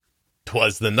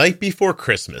'Twas the night before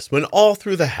Christmas, when all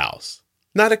through the house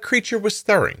not a creature was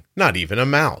stirring, not even a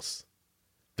mouse.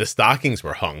 The stockings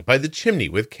were hung by the chimney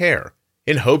with care,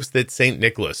 in hopes that St.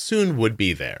 Nicholas soon would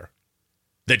be there.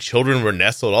 The children were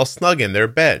nestled all snug in their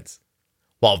beds,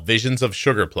 while visions of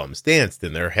sugar-plums danced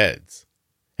in their heads.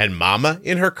 And Mamma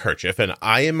in her kerchief and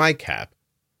I in my cap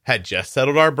had just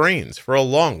settled our brains for a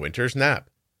long winter's nap,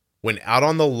 when out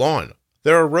on the lawn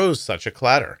there arose such a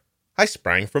clatter, I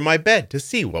sprang from my bed to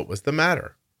see what was the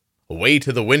matter. Away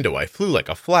to the window I flew like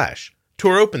a flash,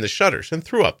 tore open the shutters and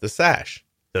threw up the sash.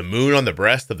 The moon on the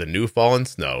breast of the new-fallen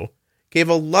snow gave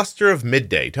a lustre of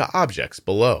midday to objects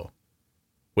below.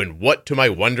 When what to my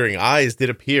wondering eyes did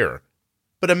appear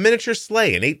but a miniature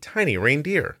sleigh and 8 tiny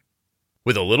reindeer.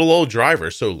 With a little old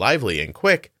driver so lively and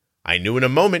quick, I knew in a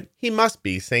moment he must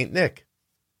be St. Nick.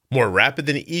 More rapid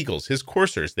than eagles his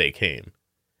coursers they came,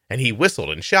 and he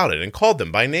whistled and shouted and called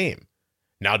them by name.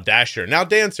 Now Dasher, now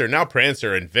Dancer, now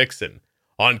Prancer and Vixen,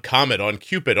 on Comet, on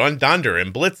Cupid, on Donder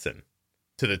and Blitzen.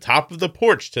 To the top of the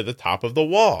porch, to the top of the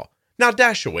wall, now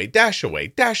dash away, dash away,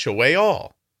 dash away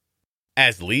all.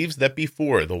 As leaves that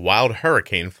before the wild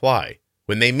hurricane fly,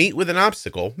 when they meet with an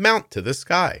obstacle, mount to the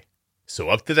sky. So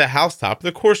up to the housetop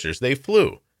the coursers they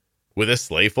flew, with a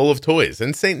sleigh full of toys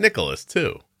and St. Nicholas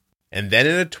too. And then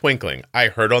in a twinkling I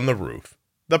heard on the roof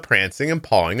the prancing and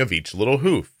pawing of each little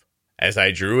hoof. As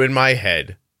I drew in my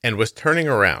head and was turning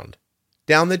around,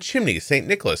 down the chimney St.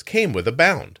 Nicholas came with a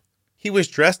bound. He was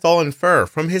dressed all in fur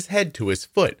from his head to his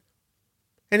foot,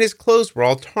 and his clothes were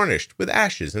all tarnished with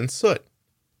ashes and soot.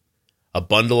 A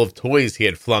bundle of toys he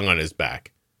had flung on his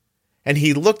back, and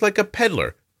he looked like a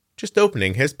pedler just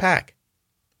opening his pack.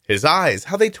 His eyes,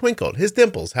 how they twinkled, his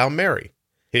dimples, how merry.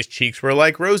 His cheeks were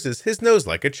like roses, his nose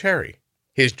like a cherry.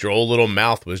 His droll little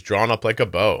mouth was drawn up like a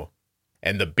bow,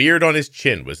 and the beard on his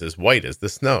chin was as white as the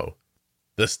snow.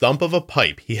 The stump of a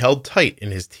pipe he held tight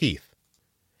in his teeth,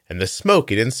 and the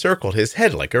smoke it encircled his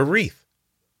head like a wreath.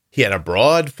 He had a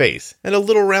broad face and a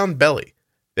little round belly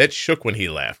that shook when he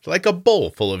laughed like a bowl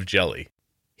full of jelly.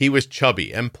 He was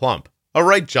chubby and plump, a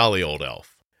right jolly old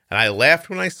elf, and I laughed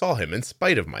when I saw him in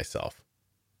spite of myself.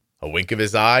 A wink of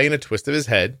his eye and a twist of his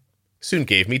head soon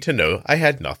gave me to know I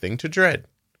had nothing to dread.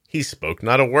 He spoke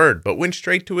not a word, but went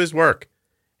straight to his work,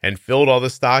 and filled all the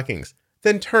stockings,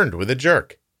 then turned with a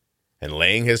jerk, and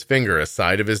laying his finger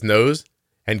aside of his nose,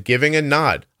 and giving a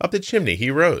nod, up the chimney he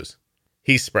rose.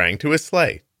 He sprang to his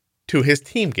sleigh, to his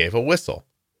team gave a whistle,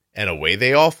 and away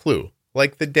they all flew,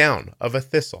 like the down of a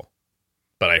thistle.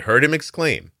 But I heard him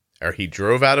exclaim, ere he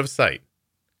drove out of sight,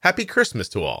 "Happy Christmas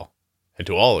to all, and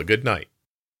to all a good night."